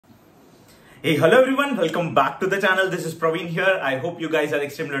Hey, hello everyone, welcome back to the channel. This is Praveen here. I hope you guys are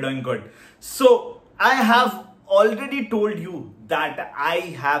extremely doing good. So I have already told you that I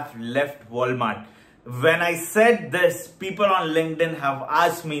have left Walmart. When I said this, people on LinkedIn have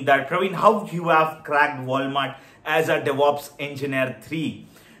asked me that, Praveen, how you have cracked Walmart as a DevOps engineer 3,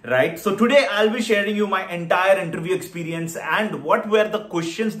 right? So today I'll be sharing you my entire interview experience and what were the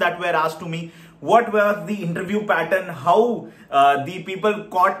questions that were asked to me. What was the interview pattern, how the people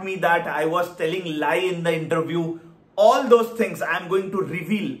caught me that I was telling lie in the interview. All those things I'm going to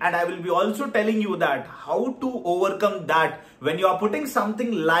reveal, and I will be also telling you that how to overcome that when you are putting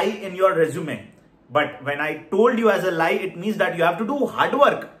something lie in your resume. But when I told you as a lie, it means that you have to do hard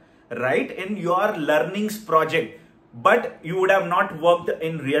work, right, in your learnings project. But you would have not worked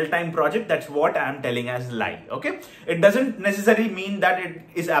in real-time project. That's what I am telling as lie. Okay, it doesn't necessarily mean that it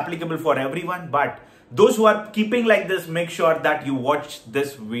is applicable for everyone, but those who are keeping like this, make sure that you watch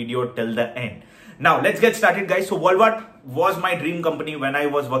this video till the end. Now let's get started, guys. So Walmart was my dream company when I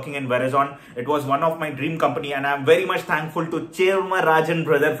was working in Verizon. It was one of my dream company, and I'm very much thankful to 𝐂𝐚𝐫𝐿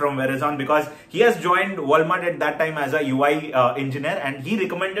brother from Verizon, because he has joined Walmart at that time as a UI engineer, and he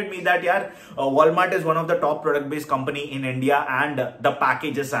recommended me that Walmart is one of the top product based company in India and the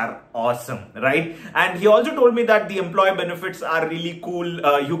packages are awesome, right? And he also told me that the employee benefits are really cool.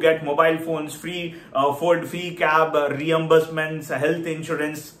 You get mobile phones, free food, free cab, reimbursements, health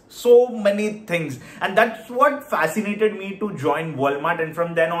insurance, so many things. And that's what fascinated me to join Walmart, and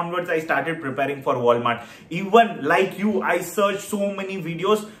from then onwards I started preparing for Walmart. Even like you, I searched so many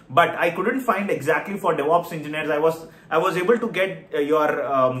videos, but I couldn't find exactly for DevOps engineers. I was able to get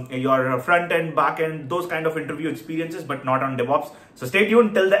your front end, back end, those kind of interview experiences, but not on DevOps. So stay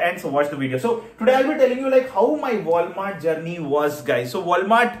tuned till the end, so watch the video. So today I'll be telling you like how my Walmart journey was, guys. So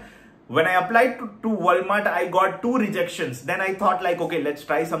Walmart, when I applied to Walmart, I got 2 rejections. Then I thought like, okay, let's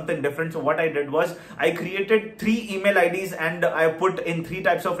try something different. So what I did was I created 3 email IDs and I put in 3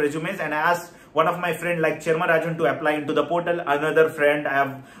 types of resumes, and I asked one of my friend like 𝐶𝐚𝐫𝐿 to apply into the portal. Another friend, I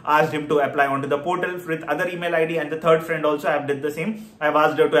have asked him to apply onto the portal with other email ID, and the third friend also I have did the same. I have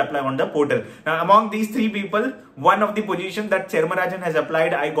asked her to apply on the portal. Now among these 3 people, one of the position that 𝐶𝐚𝐫𝐿 has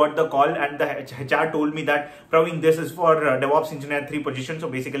applied, I got the call, and the HR told me that, Praveen, this is for DevOps engineer 3 position, so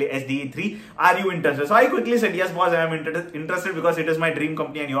basically SDE 3. Are you interested? So I quickly said, yes boss, I am interested because it is my dream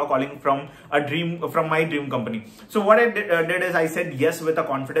company and you are calling from my dream company. So what I did is I said yes with a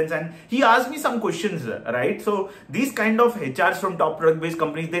confidence, and he asked me some questions, right? So these kind of HRs from top product based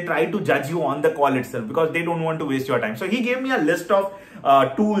companies, they try to judge you on the call itself because they don't want to waste your time. So he gave me a list of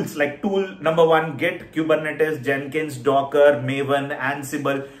tools, like tool number 1, Git, Kubernetes, Jenkins, Docker, Maven,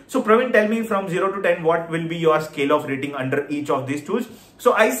 Ansible. So Praveen, tell me from 0 to 10, what will be your scale of rating under each of these tools?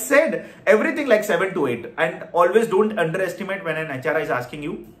 So I said everything like 7 to 8, and always don't underestimate when an HR is asking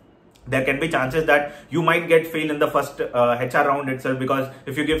you. There can be chances that you might get failed in the first HR round itself, because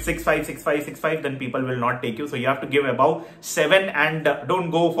if you give 6.5, 6.5, 6.5, then people will not take you. So you have to give above 7 and don't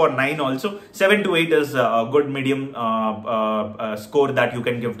go for 9 also. 7 to 8 is a good medium score that you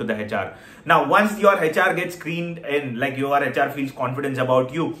can give to the HR. Now, once your HR gets screened in, like your HR feels confidence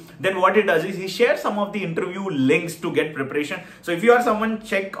about you, then what it does is he shares some of the interview links to get preparation. So if you are someone,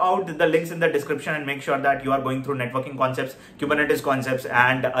 check out the links in the description and make sure that you are going through networking concepts, Kubernetes concepts,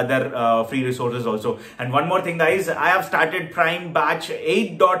 and other free resources also. And one more thing, guys, I have started Prime Batch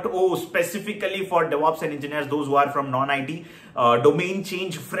 8.0 specifically for DevOps and engineers, those who are from non-IT, domain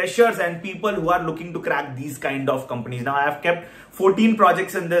change freshers, and people who are looking to crack these kind of companies. Now I have kept 14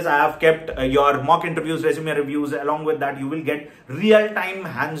 projects in this. I have kept your mock interviews, resume reviews. Along with that, you will get real-time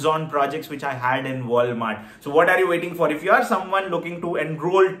hands-on projects which I had in Walmart. So what are you waiting for? If you are someone looking to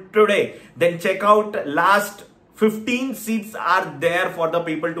enroll today, then check out last 15 seats are there for the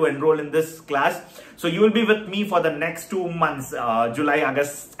people to enroll in this class. So you will be with me for the next 2 months, July,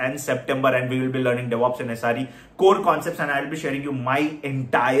 August and September, and we will be learning DevOps and SRE core concepts, and I will be sharing you my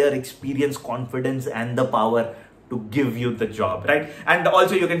entire experience, confidence and the power to give you the job, right? And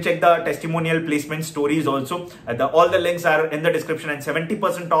also you can check the testimonial placement stories also. All the links are in the description, and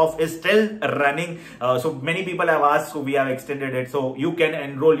 70% off is still running. So many people have asked, so we have extended it, so you can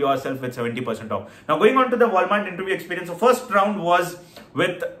enroll yourself with 70% off. Now going on to the Walmart interview experience. So first round was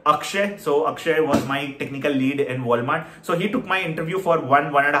with Akshay. So Akshay was my technical lead in Walmart. So he took my interview for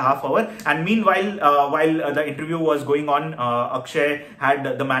 1.5 hours. And meanwhile, while the interview was going on, Akshay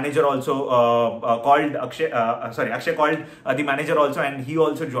had the manager also called Akshay, Akshay called the manager also, and he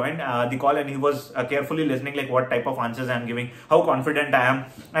also joined the call, and he was carefully listening, like what type of answers I'm giving, how confident I am,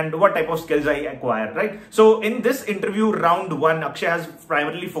 and what type of skills I acquire, right? So in this interview round 1, Akshay has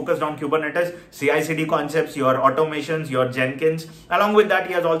primarily focused on Kubernetes, CI/CD concepts, your automations, your Jenkins. Along with that,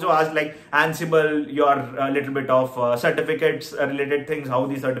 he has also asked like Ansible, your little bit of certificates related things, how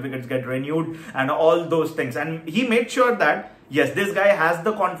the certificates get renewed, and all those things. And he made sure that yes, this guy has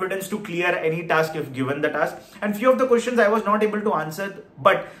the confidence to clear any task if given the task. And few of the questions I was not able to answer,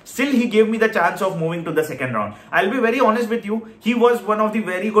 but still he gave me the chance of moving to the second round. I'll be very honest with you, he was one of the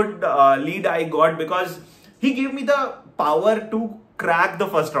very good lead I got, because he gave me the power to crack the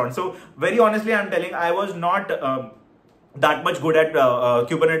first round. So very honestly, I'm telling, I was not that much good at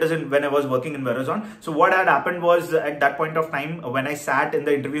Kubernetes when I was working in Verizon. So what had happened was, at that point of time when I sat in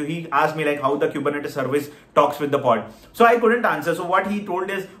the interview, he asked me like how the Kubernetes service talks with the pod. So I couldn't answer. So what he told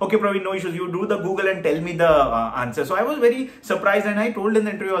is, okay Praveen, no issues, you do the Google and tell me the answer. So I was very surprised, and I told in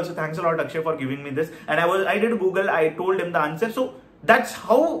the interview also, thanks a lot Akshay for giving me this. And I did Google, I told him the answer. So that's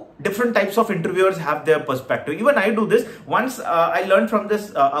how different types of interviewers have their perspective. Even I do this. Once I learned from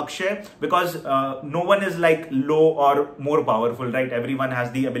this Akshay, because no one is like low or more powerful, right? Everyone has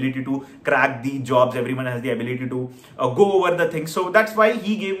the ability to crack the jobs. Everyone has the ability to go over the things. So that's why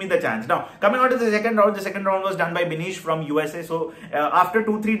he gave me the chance. Now, coming on to the second round was done by Binish from USA. So after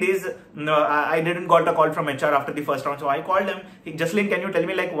 2-3 days, I didn't got a call from HR after the first round. So I called him. Jalin, can you tell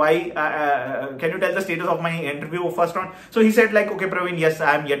me like why, can you tell the status of my interview first round? So he said like, okay Praveen, yes,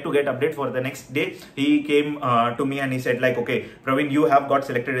 I am yet to get update for the next day. He came to me and he said like, okay Praveen, you have got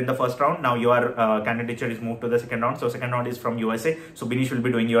selected in the first round. Now your candidature is moved to the second round. So second round is from USA. So Binish will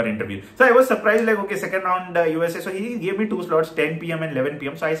be doing your interview. So I was surprised, like, okay, second round USA. So he gave me 2 slots, 10 PM and 11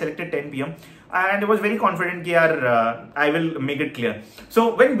 PM. So I selected 10 PM and I was very confident that I will make it clear.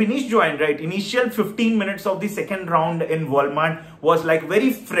 So when Binish joined, right, initial 15 minutes of the second round in Walmart was like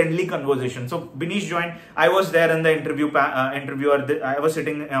very friendly conversation. So Binish joined, I was there in the interviewer, I was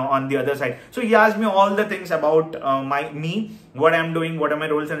sitting on the other side. So he asked me all the things about me, what I'm doing, what are my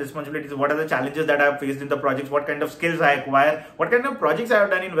roles and responsibilities, what are the challenges that I have faced in the projects, what kind of skills I acquire, what kind of projects I have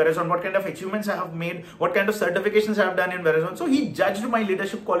done in Verizon, what kind of achievements I have made, what kind of certifications I have done in Verizon. So he judged my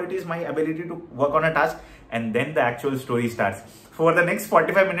leadership qualities, my ability to work on a task, and then the actual story starts. For the next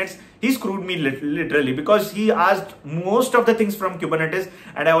 45 minutes, he screwed me literally, because he asked most of the things from Kubernetes,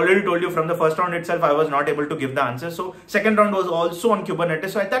 and I already told you from the first round itself, I was not able to give the answer. So second round was also on Kubernetes.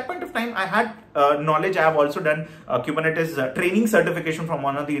 So at that point of time, I had knowledge. I have also done Kubernetes training certification from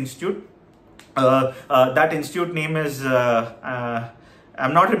one of the institute. That institute name is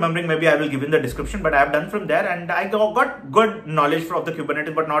I'm not remembering, maybe I will give in the description, but I have done from there, and I got good knowledge from the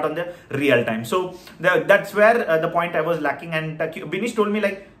Kubernetes, but not on the real time. So that's where the point I was lacking. And Binish told me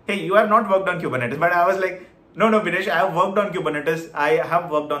like, hey, you have not worked on Kubernetes. But I was like, no, Binish, I have worked on Kubernetes. I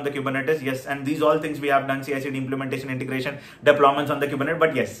have worked on the Kubernetes, yes. And these all things we have done, CI/CD implementation, integration, deployments on the Kubernetes.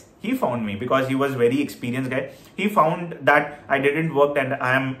 But yes, he found me because he was very experienced guy. He found that I didn't work and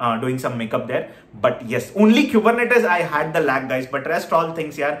I am doing some makeup there. But yes, only Kubernetes I had the lag, guys. But rest all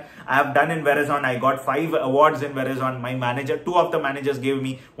things here, I have done in Verizon. I got 5 awards in Verizon. My manager, 2 of the managers gave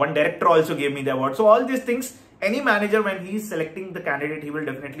me, 1 director also gave me the award. So all these things, any manager, when he is selecting the candidate, he will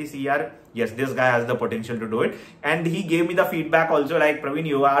definitely see, yes, this guy has the potential to do it. And he gave me the feedback also like, Praveen,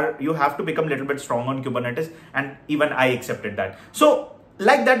 you have to become a little bit strong on Kubernetes. And even I accepted that. So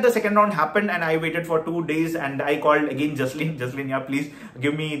like that, the second round happened, and I waited for 2 days, and I called again Jalin, yeah, please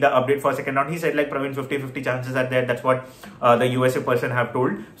give me the update for second round. He said like, Praveen, 50-50 chances are there. That's what the USA person have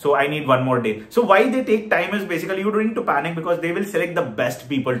told. So I need 1 more day. So why they take time is basically you don't need to panic, because they will select the best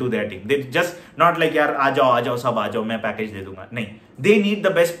people to their team. They just not like, yaar, aa jao, sab aa jao, main package de dunga. Nahin. They need the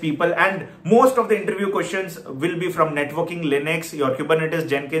best people, and most of the interview questions will be from networking, Linux, your Kubernetes,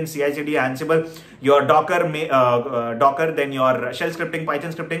 Jenkins, CI/CD, Ansible, your Docker, then your shell scripting,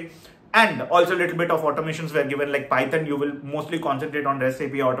 Python scripting, and also a little bit of automations were given, like Python. You will mostly concentrate on REST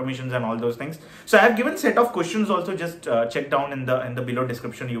API automations and all those things. So I have given set of questions also. Just check down in the below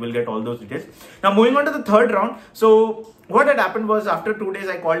description. You will get all those details. Now moving on to the third round. So what had happened was, after 2 days,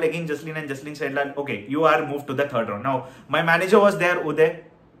 I called again Jalin, and Jalin said like, okay, you are moved to the third round. Now my manager was there, Uday.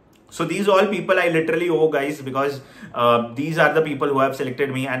 So these all people I literally owe, guys, because these are the people who have selected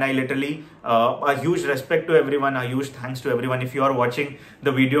me, and I literally a huge respect to everyone, a huge thanks to everyone. If you are watching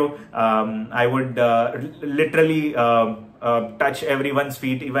the video, I would literally touch everyone's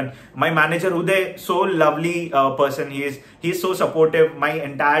feet. Even my manager Uday, so lovely person. He is so supportive. My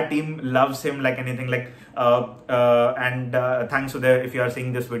entire team loves him like anything. Like And thanks Uday, if you are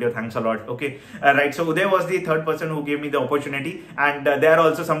seeing this video, thanks a lot. Okay, right. So Uday was the third person who gave me the opportunity, and there are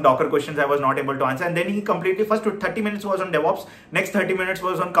also some Docker questions I was not able to answer. And then he completely, first 30 minutes was on DevOps, next 30 minutes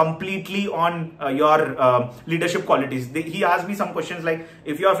was on completely on your leadership qualities. He asked me some questions like,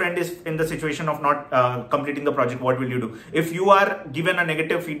 if your friend is in the situation of not completing the project, what will you do? If you are given a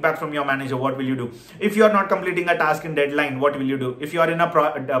negative feedback from your manager, what will you do? If you are not completing a task in deadline, what will you do? If you are in a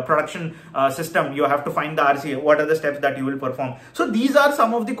production system, you have to find the RCA, what are the steps that you will perform? So these are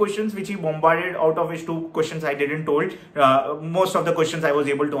some of the questions which he bombarded, out of which 2 questions I didn't told. Most of the questions I was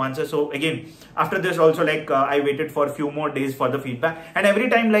able to answer. So again, after this also, like I waited for a few more days for the feedback, and every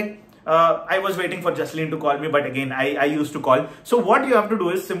time like I was waiting for Jaslene to call me, but again I used to call. So what you have to do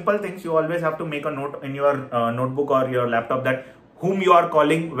is simple things. You always have to make a note in your notebook or your laptop that whom you are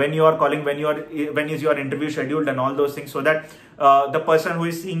calling, when you are calling, when is your interview scheduled, and all those things, so that the person who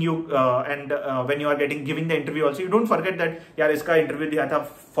is seeing you and when you are giving the interview also, you don't forget that yaar iska interview diya tha,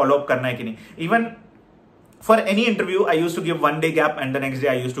 follow up karna hai ki nahi. Even for any interview, I used to give 1 day gap, and the next day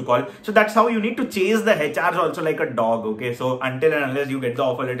I used to call. So that's how you need to chase the HRs also like a dog. Okay, so until and unless you get the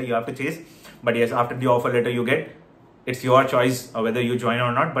offer letter, you have to chase. But yes, after the offer letter you get, it's your choice whether you join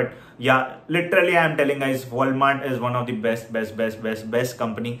or not. But yeah, literally I am telling guys, Walmart is one of the best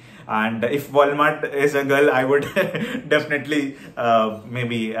company. And if Walmart is a girl, I would definitely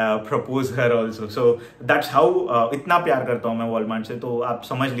maybe propose her also. So that's how itna pyar karta hu main Walmart se, to aap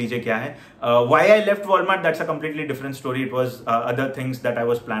samajh lijiye kya hai. Why I left Walmart, that's a completely different story. It was other things that I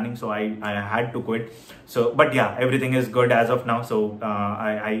was planning, so I had to quit. So but yeah, everything is good as of now. So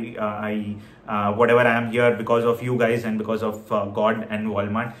whatever I am here because of you guys and because of God and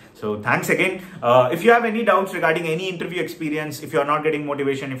Walmart. So thanks again. If you have any doubts regarding any interview experience, if you are not getting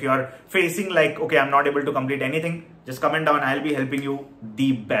motivation, if you are facing like, okay, I'm not able to complete anything, just comment down. I'll be helping you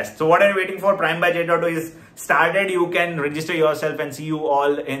the best. So what are you waiting for? Prime by J.O is started. You can register yourself, and see you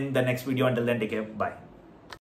all in the next video. Until then, take care. Bye.